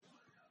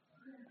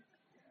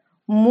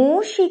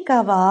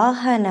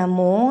मूषिकवाहन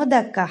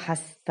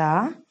मोदकहस्त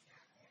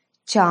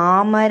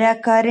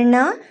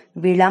चामरकर्ण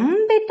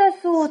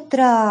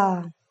विलम्बितसूत्र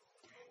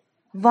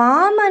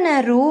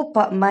वामनरूप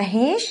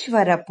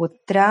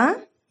महेश्वरपुत्र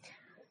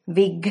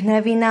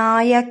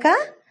विघ्नविनायक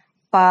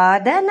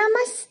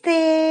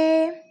पादनमस्ते।